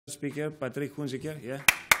speaker, Patrick Hunziker, yeah.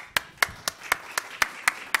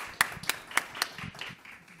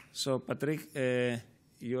 So, Patrick,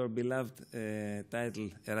 your beloved title,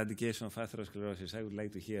 Eradication of Atherosclerosis, I would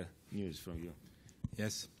like to hear news from you.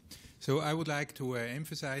 Yes. So I would like to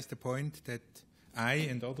emphasize the point that I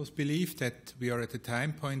and others believe that we are at a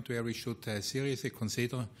time point where we should seriously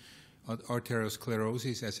consider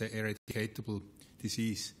atherosclerosis as an eradicatable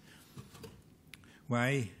disease.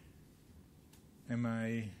 Why am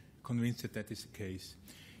I convinced that that is the case?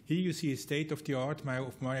 Here you see a state-of-the-art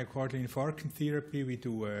of myocardial infarction therapy.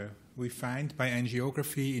 We find by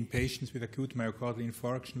angiography in patients with acute myocardial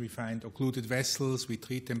infarction, we find occluded vessels, we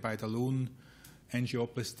treat them by balloon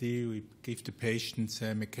angioplasty, we give the patients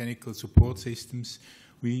mechanical support systems.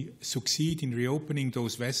 We succeed in reopening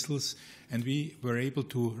those vessels, and we were able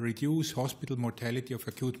to reduce hospital mortality of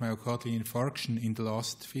acute myocardial infarction in the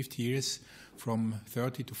last 50 years from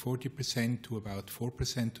 30 to 40% to about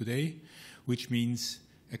 4% today, which means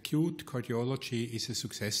acute cardiology is a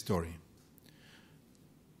success story.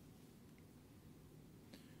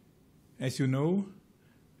 As you know,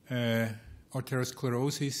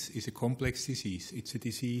 atherosclerosis is a complex disease. It's a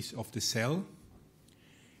disease of the cell.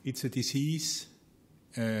 It's a disease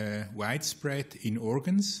widespread in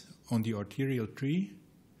organs on the arterial tree.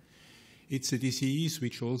 It's a disease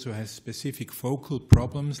which also has specific focal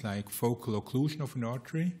problems like focal occlusion of an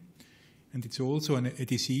artery. And it's also a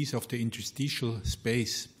disease of the interstitial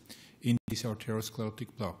space in these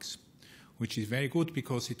atherosclerotic plaques, which is very good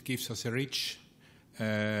because it gives us a rich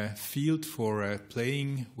field for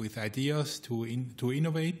playing with ideas to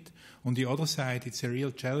innovate. On the other side, it's a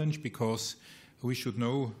real challenge because we should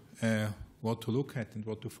know what to look at and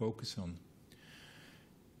what to focus on.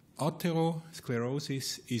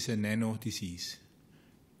 Atherosclerosis is a nano disease.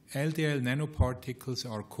 LDL nanoparticles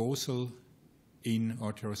are causal in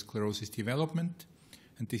atherosclerosis development,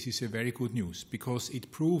 and this is a very good news because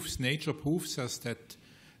nature proves us that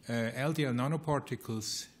LDL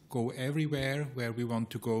nanoparticles go everywhere where we want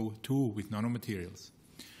to go to with nanomaterials.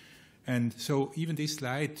 And so even this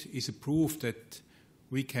slide is a proof that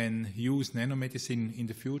we can use nanomedicine in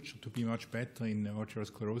the future to be much better in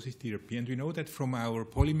atherosclerosis therapy. And we know that from our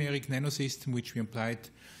polymeric nanosystem, which we applied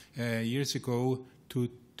years ago to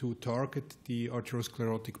target the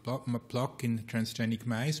atherosclerotic plaque in transgenic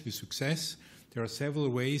mice with success. There are several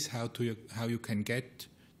ways how you can get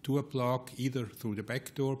to a plaque, either through the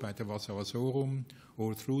back door by the vasa vasorum,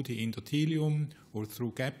 or through the endothelium, or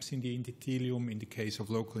through gaps in the endothelium in the case of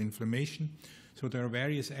local inflammation. So there are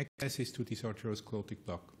various accesses to this atherosclerotic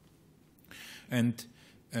plaque. And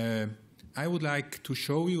I would like to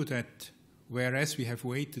show you that whereas we have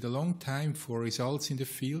waited a long time for results in the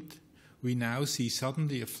field, we now see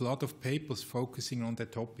suddenly a flood of papers focusing on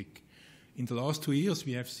that topic. In the last 2 years,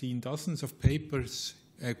 we have seen dozens of papers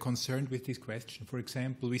concerned with this question. For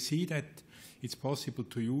example, we see that it's possible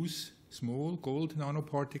to use small gold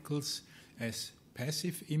nanoparticles as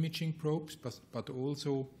passive imaging probes, but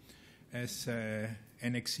also as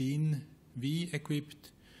NXene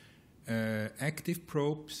V-equipped active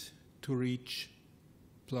probes to reach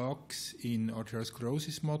plaques in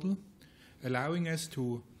atherosclerosis model, allowing us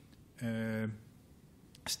to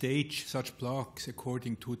stage such plaques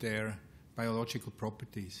according to their biological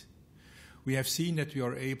properties. We have seen that we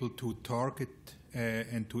are able to target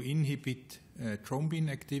and to inhibit thrombin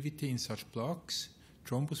activity in such plaques.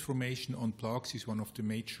 Thrombus formation on plaques is one of the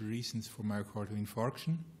major reasons for myocardial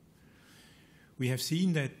infarction. We have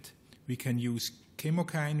seen that we can use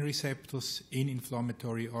chemokine receptors in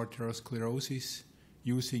inflammatory atherosclerosis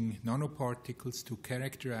using nanoparticles to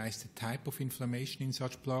characterize the type of inflammation in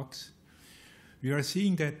such plaques. We are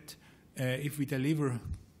seeing that if we deliver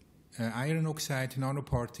iron oxide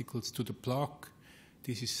nanoparticles to the plaque,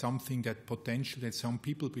 this is something that potentially that some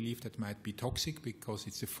people believe that might be toxic because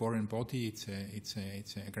it's a foreign body, it's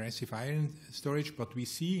an aggressive iron storage. But we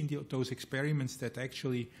see in those experiments that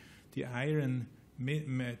actually the iron,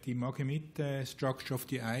 the Magemit structure of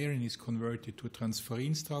the iron is converted to a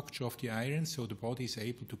transferrin structure of the iron, so the body is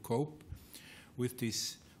able to cope with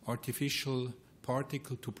this artificial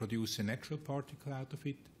particle to produce a natural particle out of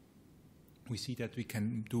it. We see that we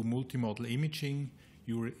can do multimodal imaging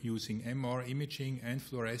using MR imaging and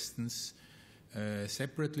fluorescence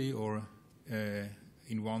separately or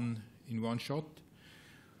in one shot.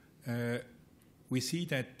 We see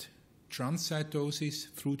that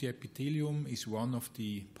transcytosis through the epithelium is one of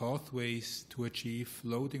the pathways to achieve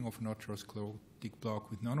loading of an atherosclerotic plaque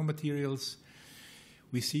with nanomaterials.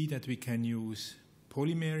 We see that we can use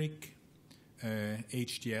polymeric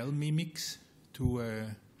HDL mimics to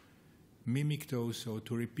mimic those, or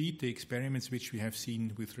to repeat the experiments which we have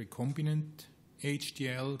seen with recombinant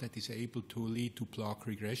HDL that is able to lead to plaque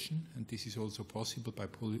regression, and this is also possible by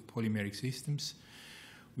polymeric systems.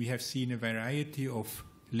 We have seen a variety of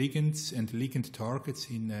ligands and ligand targets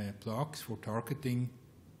in plaques for targeting.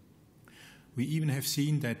 We even have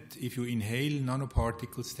seen that if you inhale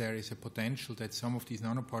nanoparticles, there is a potential that some of these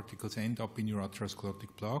nanoparticles end up in your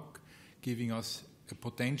atherosclerotic plaque, giving us a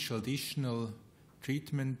potential additional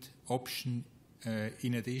treatment option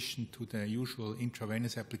in addition to the usual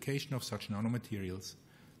intravenous application of such nanomaterials.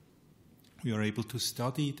 We are able to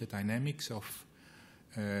study the dynamics of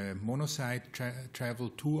monocyte travel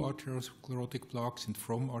to atherosclerotic plaques and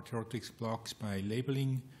from atherosclerotic plaques by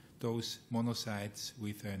labeling those monocytes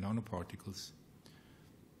with nanoparticles.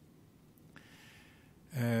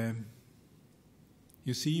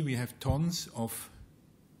 You see, we have tons of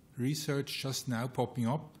research just now popping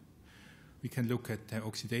up. We can look at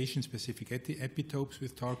oxidation-specific epitopes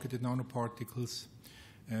with targeted nanoparticles.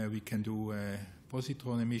 We can do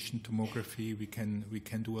positron emission tomography. We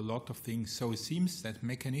can do a lot of things. So it seems that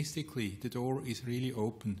mechanistically the door is really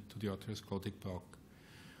open to the atherosclerotic plaque.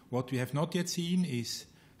 What we have not yet seen is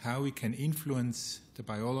how we can influence the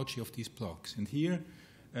biology of these plaques. And here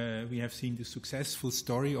we have seen the successful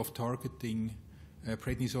story of targeting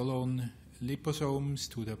prednisolone liposomes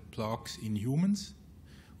to the plaques in humans,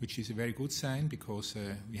 which is a very good sign because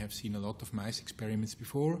we have seen a lot of mice experiments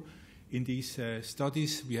before. In these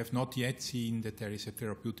studies, we have not yet seen that there is a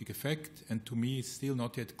therapeutic effect, and to me it's still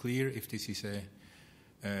not yet clear if this is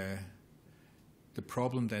the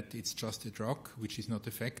problem that it's just a drug which is not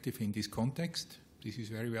effective in this context. This is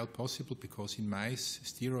very well possible because in mice,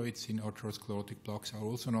 steroids in atherosclerotic plaques are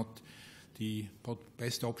also not the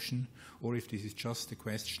best option, or if this is just a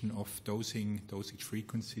question of dosage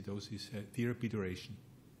frequency, dosage therapy duration.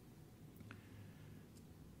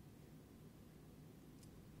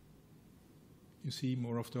 You see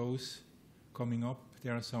more of those coming up.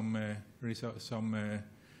 There are some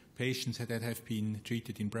patients that have been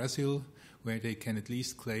treated in Brazil where they can at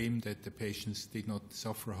least claim that the patients did not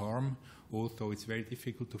suffer harm, although it's very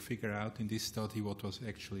difficult to figure out in this study what was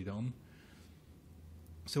actually done.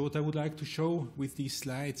 So what I would like to show with these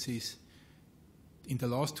slides is in the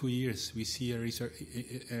last 2 years we see a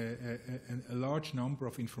large number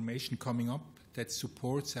of information coming up that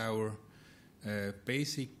supports our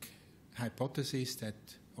basic hypothesis that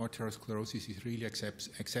atherosclerosis is really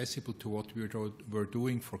accessible to what we're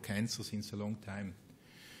doing for cancer since a long time.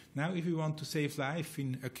 Now, if we want to save life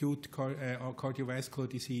in acute cardiovascular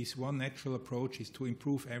disease, one natural approach is to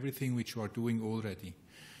improve everything which we are doing already.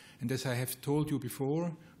 And as I have told you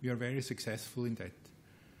before, we are very successful in that.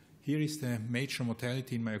 Here is the major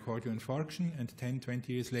mortality in myocardial infarction, and 10-20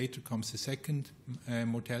 years later comes the second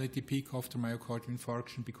mortality peak after myocardial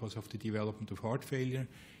infarction because of the development of heart failure.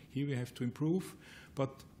 Here we have to improve,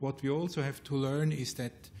 but what we also have to learn is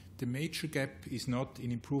that the major gap is not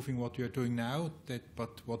in improving what we are doing now,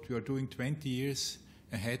 but what we are doing 20 years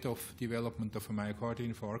ahead of development of a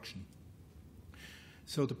myocardial infarction.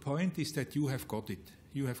 So the point is that you have got it.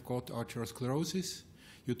 You have got atherosclerosis,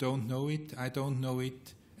 you don't know it, I don't know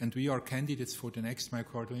it, and we are candidates for the next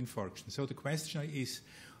myocardial infarction. So the question is,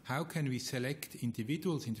 how can we select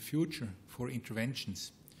individuals in the future for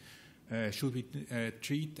interventions? Should we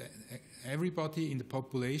treat everybody in the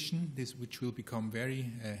population, which will become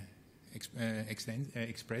very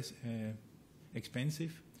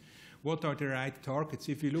expensive? What are the right targets?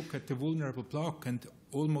 If you look at the vulnerable plaque, and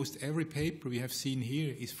almost every paper we have seen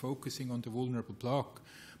here is focusing on the vulnerable plaque,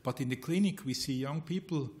 but in the clinic we see young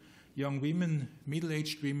people, young women,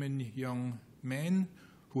 middle-aged women, young men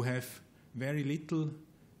who have very little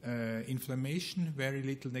inflammation, very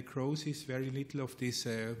little necrosis, very little of this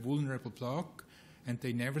vulnerable plaque, and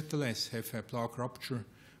they nevertheless have a plaque rupture,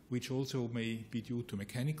 which also may be due to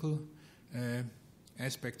mechanical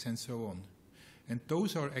aspects and so on. And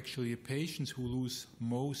those are actually patients who lose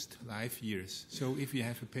most life years. So if you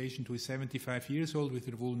have a patient who is 75 years old with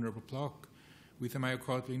a vulnerable plaque, with a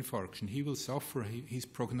myocardial infarction, he will suffer. His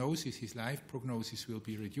prognosis, his life prognosis will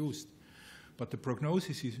be reduced. But the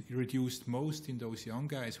prognosis is reduced most in those young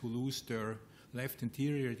guys who lose their left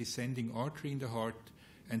anterior descending artery in the heart,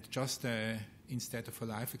 and just instead of a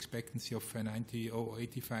life expectancy of 90 or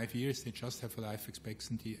 85 years, they just have a life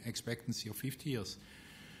expectancy of 50 years.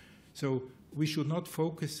 So we should not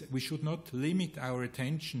limit our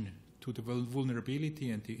attention to the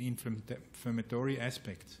vulnerability and the inflammatory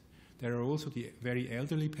aspects. There are also the very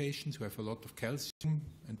elderly patients who have a lot of calcium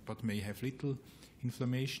but may have little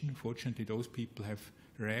inflammation. Fortunately, those people have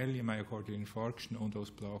rarely a myocardial infarction on those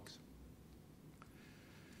plaques.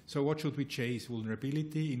 So what should we chase?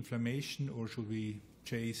 Vulnerability, inflammation, or should we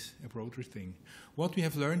chase a broader thing. What we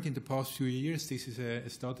have learned in the past few years, this is a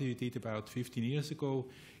study we did about 15 years ago,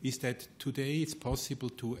 is that today it's possible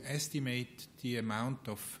to estimate the amount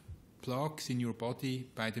of plaques in your body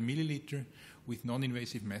by the milliliter with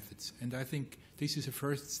non-invasive methods. And I think this is a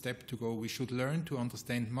first step to go. We should learn to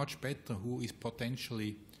understand much better who is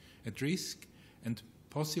potentially at risk and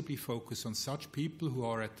possibly focus on such people who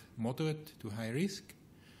are at moderate to high risk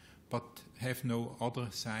but have no other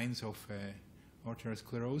signs of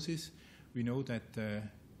atherosclerosis. We know that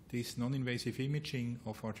this non-invasive imaging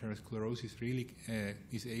of atherosclerosis really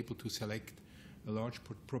is able to select a large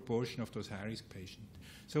proportion of those high-risk patients.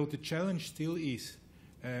 So the challenge still is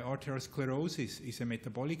atherosclerosis is a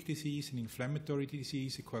metabolic disease, an inflammatory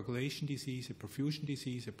disease, a coagulation disease, a perfusion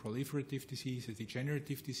disease, a proliferative disease, a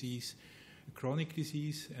degenerative disease, a chronic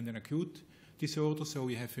disease, and an acute disorder. So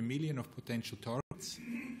we have 1 million of potential targets.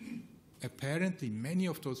 Apparently, many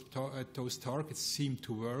of those targets seem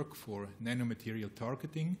to work for nanomaterial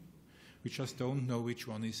targeting. We just don't know which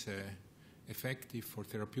one is effective for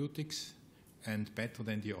therapeutics and better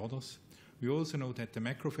than the others. We also know that the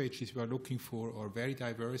macrophages we are looking for are very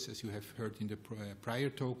diverse, as you have heard in the prior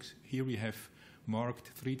talks. Here we have marked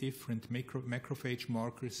 3 different macrophage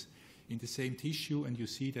markers in the same tissue, and you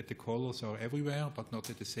see that the colors are everywhere, but not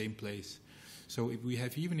at the same place. So if we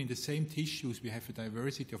have, even in the same tissues, we have a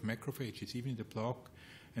diversity of macrophages, even in the plaque,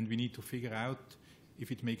 and we need to figure out if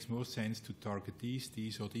it makes more sense to target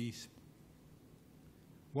these, or these.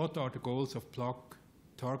 What are the goals of plaque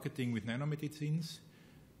targeting with nanomedicines?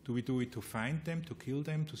 Do we do it to find them, to kill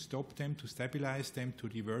them, to stop them, to stabilize them, to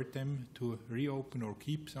divert them, to reopen or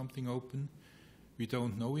keep something open? We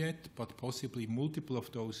don't know yet, but possibly multiple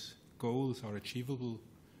of those goals are achievable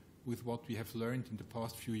with what we have learned in the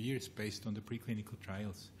past few years based on the preclinical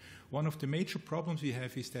trials. One of the major problems we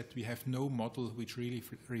have is that we have no model which really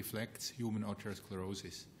reflects human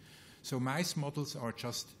atherosclerosis. So mice models are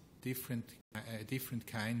just a different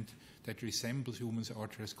kind that resembles human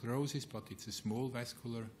atherosclerosis, but it's a small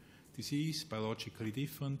vascular disease, biologically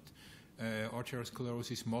different.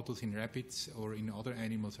 Atherosclerosis models in rabbits or in other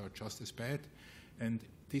animals are just as bad, and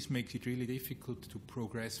this makes it really difficult to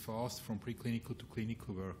progress fast from preclinical to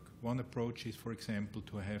clinical work. One approach is, for example,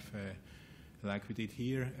 to have, like we did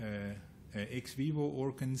here, ex vivo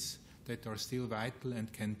organs that are still vital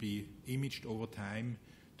and can be imaged over time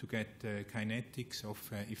to get kinetics of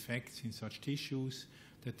effects in such tissues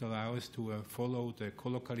that allow us to follow the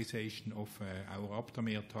colocalization of our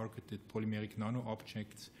aptamer-targeted polymeric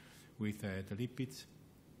nano-objects with the lipids.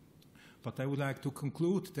 But I would like to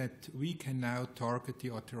conclude that we can now target the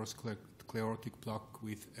atherosclerotic plaque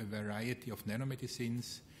with a variety of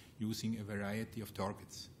nanomedicines using a variety of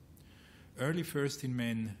targets. Early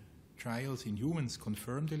first-in-man trials in humans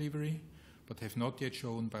confirm delivery, but have not yet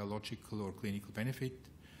shown biological or clinical benefit.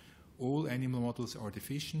 All animal models are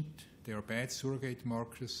deficient. They are bad surrogate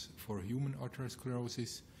markers for human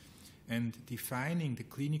atherosclerosis. And defining the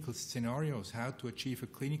clinical scenarios, how to achieve a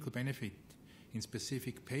clinical benefit in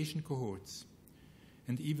specific patient cohorts,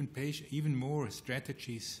 and even more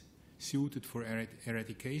strategies suited for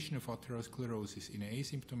eradication of atherosclerosis in an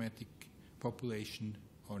asymptomatic population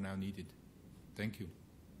are now needed. Thank you.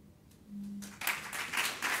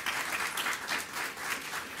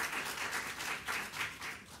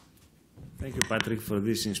 Thank you, Patrick, for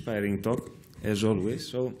this inspiring talk, as always.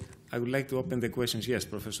 So I would like to open the questions. Yes,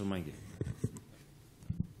 Professor Mange.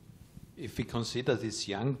 If we consider these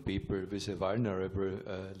young people with a vulnerable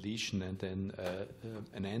lesion and then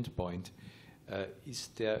an endpoint, is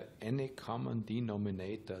there any common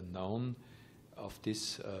denominator known of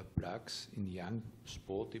these plaques in young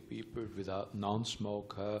sporty people, without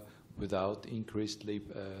non-smoker, without increased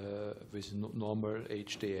with normal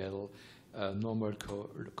HDL, normal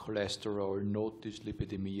cholesterol, no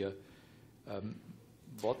dyslipidemia?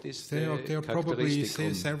 What is there are probably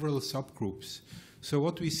several subgroups. So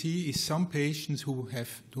what we see is some patients who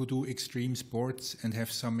do extreme sports and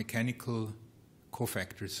have some mechanical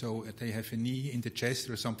cofactors. So they have a knee in the chest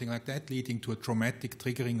or something like that, leading to a traumatic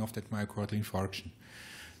triggering of that myocardial infarction.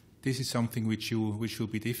 This is something which will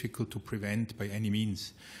be difficult to prevent by any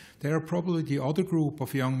means. There are probably the other group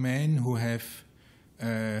of young men who have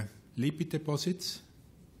lipid deposits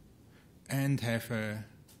and have a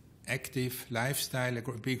active lifestyle, a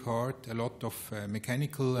big heart, a lot of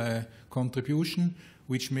mechanical contribution,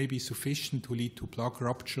 which may be sufficient to lead to plaque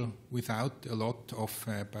rupture without a lot of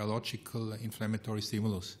biological inflammatory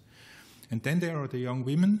stimulus. And then there are the young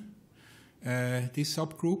women, this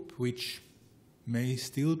subgroup, which may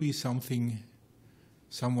still be something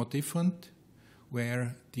somewhat different,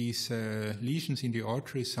 where these lesions in the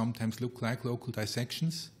arteries sometimes look like local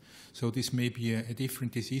dissections. So this may be a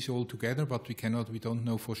different disease altogether, but we don't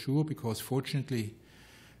know for sure, because fortunately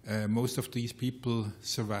most of these people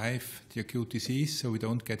survive the acute disease, so we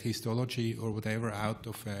don't get histology or whatever out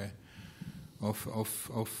of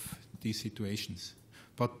these situations.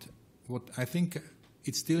 But what I think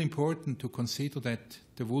it's still important to consider that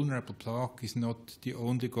the vulnerable plaque is not the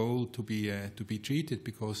only goal to be treated,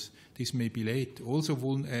 because this may be late. Also,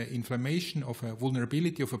 inflammation of a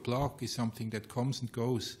vulnerability of a plaque is something that comes and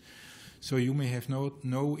goes. So you may have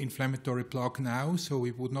no inflammatory plaque now, so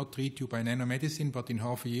we would not treat you by nanomedicine, but in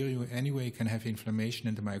half a year you anyway can have inflammation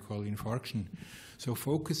and a myocardial infarction. So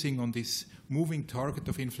focusing on this moving target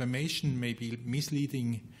of inflammation may be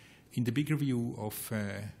misleading in the bigger view of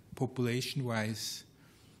population-wise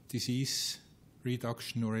disease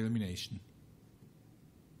reduction or elimination.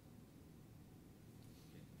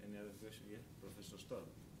 Any other question? Yeah, Professor Storm.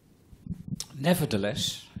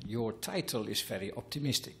 Nevertheless, your title is very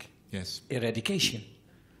optimistic. Yes. Eradication.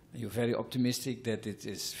 You're very optimistic that it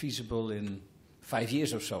is feasible in 5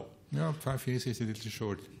 years or so. No, 5 years is a little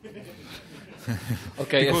short.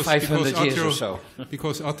 Okay, 500 years or so.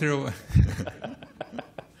 Because Athero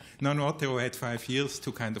had 5 years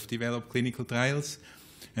to kind of develop clinical trials,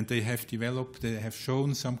 and they have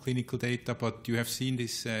shown some clinical data, but you have seen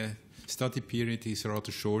this study period is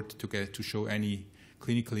rather short to show any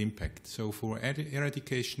clinical impact. So for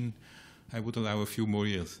eradication, I would allow a few more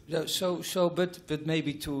years. But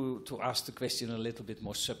maybe to ask the question a little bit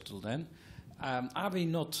more subtle then, are we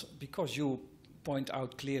not, because you point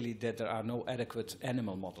out clearly that there are no adequate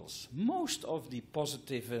animal models, most of the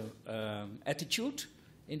positive attitude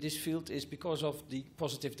in this field is because of the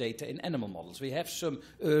positive data in animal models. We have some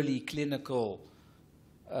early clinical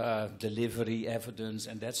delivery evidence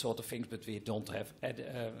and that sort of things, but we don't have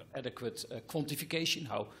adequate quantification.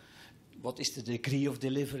 What is the degree of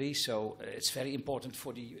delivery? So it's very important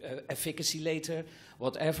for the efficacy later,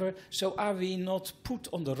 whatever. So are we not put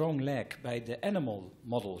on the wrong leg by the animal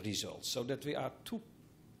model results, so that we are too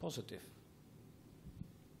positive?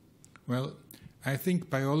 Well, I think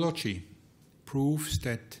biology proves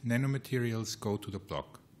that nanomaterials go to the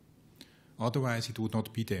plaque. Otherwise, it would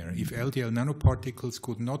not be there. If LDL nanoparticles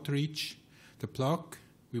could not reach the plaque,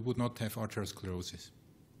 we would not have atherosclerosis.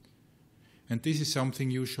 And this is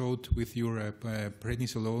something you showed with your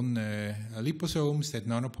prednisolone liposomes, that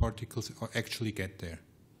nanoparticles actually get there.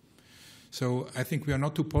 So I think we are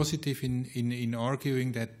not too positive in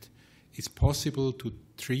arguing that it's possible to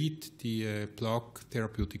treat the plaque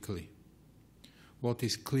therapeutically. What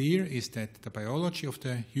is clear is that the biology of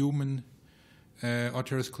the human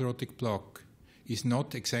atherosclerotic plaque is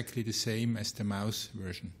not exactly the same as the mouse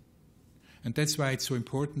version. And that's why it's so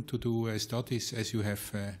important to do studies as you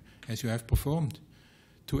have performed,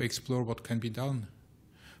 to explore what can be done.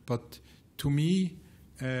 But to me,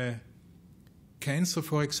 cancer,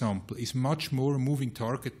 for example, is much more a moving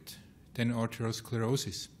target than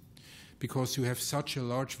atherosclerosis, because you have such a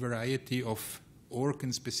large variety of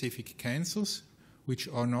organ-specific cancers, which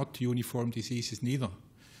are not uniform diseases neither.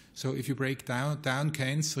 So if you break down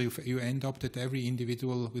cancer, you end up that every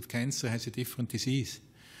individual with cancer has a different disease.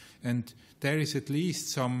 And there is at least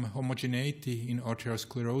some homogeneity in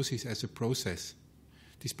atherosclerosis as a process,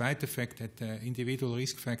 despite the fact that individual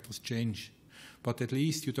risk factors change. But at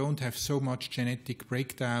least you don't have so much genetic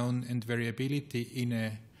breakdown and variability in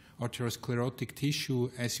a atherosclerotic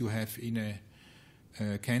tissue as you have in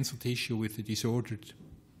a cancer tissue with a disordered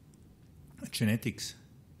genetics.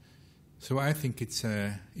 So I think it's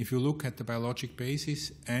if you look at the biologic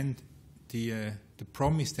basis and the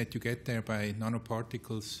promise that you get there by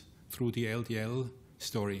nanoparticles through the LDL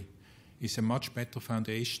story is a much better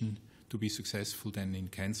foundation to be successful than in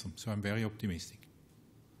cancer. So I'm very optimistic.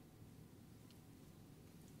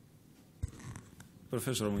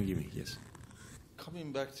 Professor Omangimi, yes.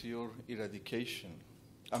 Coming back to your eradication,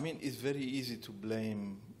 I mean, it's very easy to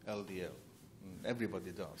blame LDL.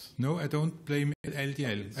 Everybody does. No, I don't blame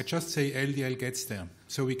LDL. I just say LDL gets there,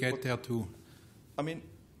 so we get there too. I mean,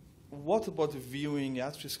 what about viewing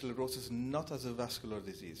atherosclerosis not as a vascular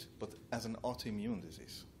disease, but as an autoimmune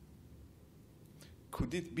disease?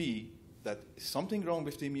 Could it be that something wrong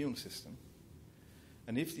with the immune system?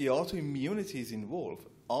 And if the autoimmunity is involved,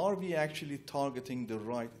 are we actually targeting the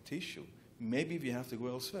right tissue? Maybe we have to go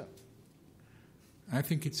elsewhere. I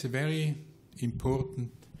think it's a very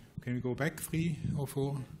important... Can we go back 3 or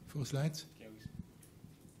 4 slides?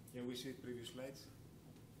 Can we see previous slides?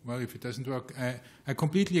 Well, if it doesn't work, I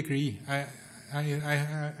completely agree.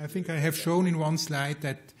 I think I have shown in one slide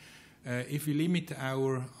that if we limit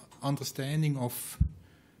our understanding of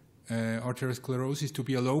atherosclerosis to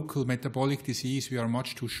be a local metabolic disease, we are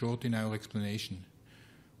much too short in our explanation.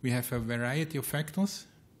 we have a variety of factors,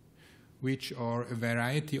 which are a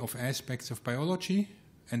variety of aspects of biology,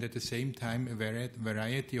 and at the same time a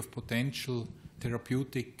variety of potential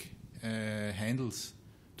therapeutic handles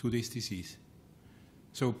to this disease.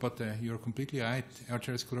 So, but you're completely right.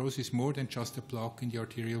 Atherosclerosis is more than just a plaque in the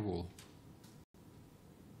arterial wall,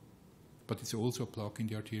 but it's also a plaque in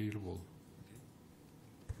the arterial wall.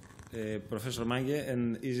 Professor Mange,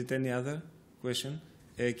 and is it any other question?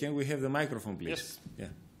 Can we have the microphone, please? Yes. Yeah.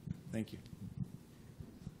 Thank you.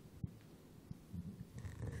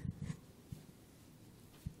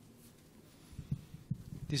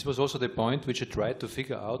 This was also the point which I tried to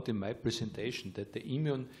figure out in my presentation, that the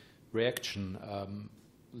immune reaction,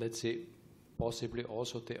 let's say possibly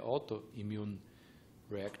also the autoimmune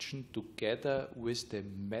reaction, together with the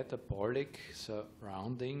metabolic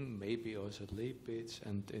surrounding, maybe also lipids,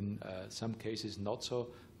 and in some cases not so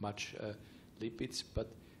much lipids, but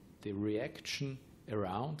the reaction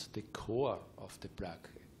around the core of the plaque.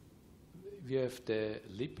 We have the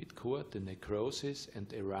lipid core, the necrosis,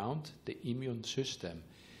 and around the immune system.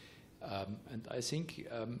 And I think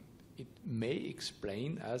it may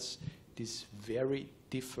explain us these very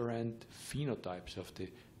different phenotypes of the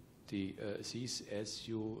disease, as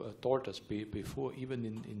you told us before, even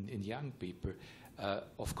in young people.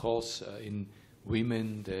 Of course, in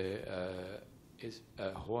women, the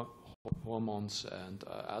hormones and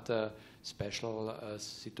other special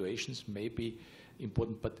situations may be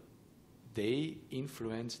important, but they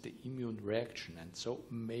influence the immune reaction, and so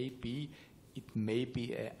maybe it may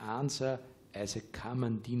be an answer as a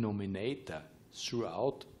common denominator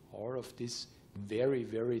throughout all of these very,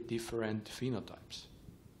 very different phenotypes.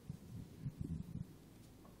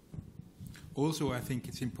 Also, I think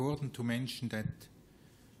it's important to mention that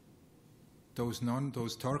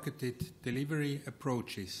those targeted delivery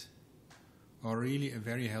approaches are really a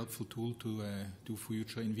very helpful tool to do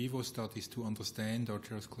future in vivo studies to understand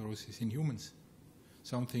atherosclerosis in humans,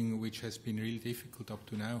 something which has been really difficult up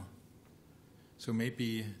to now. So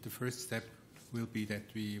maybe the first step will be that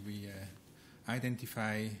we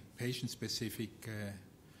identify patient-specific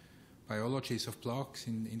biologies of plaques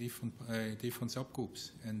in different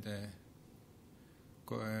subgroups, and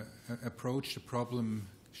approach the problem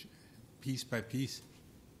piece by piece.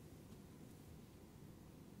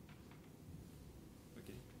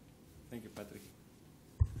 Okay. Thank you, Patrick.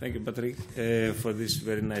 Thank you, Patrick, for this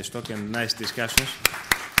very nice talk and nice discussions.